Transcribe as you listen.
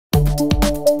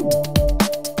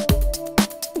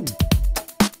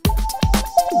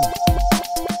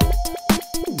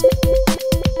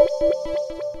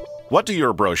What do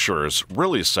your brochures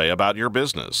really say about your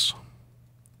business?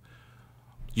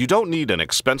 You don't need an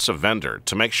expensive vendor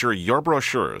to make sure your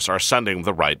brochures are sending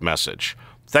the right message,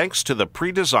 thanks to the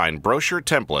pre-designed brochure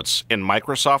templates in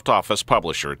Microsoft Office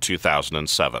Publisher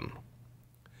 2007.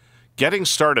 Getting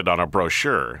started on a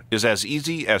brochure is as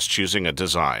easy as choosing a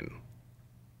design.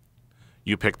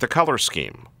 You pick the color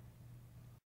scheme,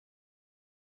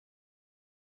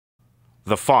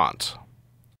 the font,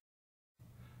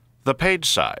 the page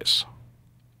size,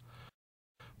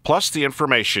 plus the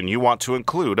information you want to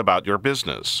include about your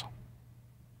business.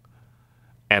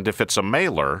 And if it's a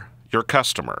mailer, your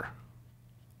customer.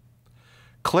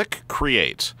 Click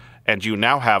Create, and you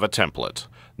now have a template,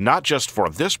 not just for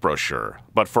this brochure,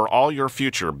 but for all your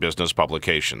future business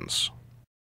publications.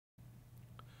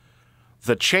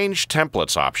 The Change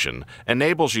Templates option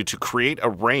enables you to create a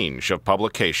range of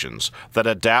publications that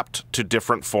adapt to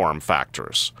different form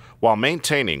factors, while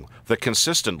maintaining the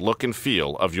consistent look and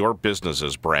feel of your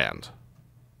business's brand.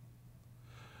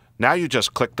 Now you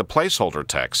just click the placeholder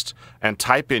text and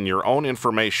type in your own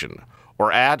information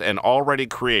or add an already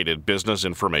created business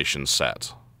information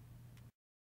set.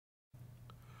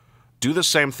 Do the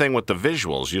same thing with the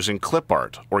visuals using clip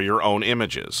art or your own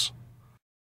images.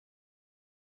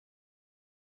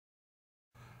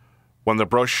 When the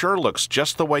brochure looks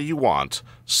just the way you want,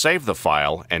 save the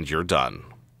file and you're done.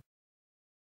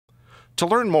 To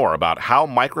learn more about how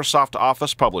Microsoft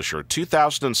Office Publisher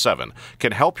 2007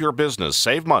 can help your business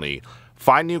save money,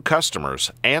 find new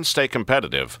customers, and stay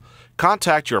competitive,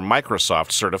 contact your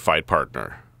Microsoft certified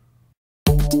partner.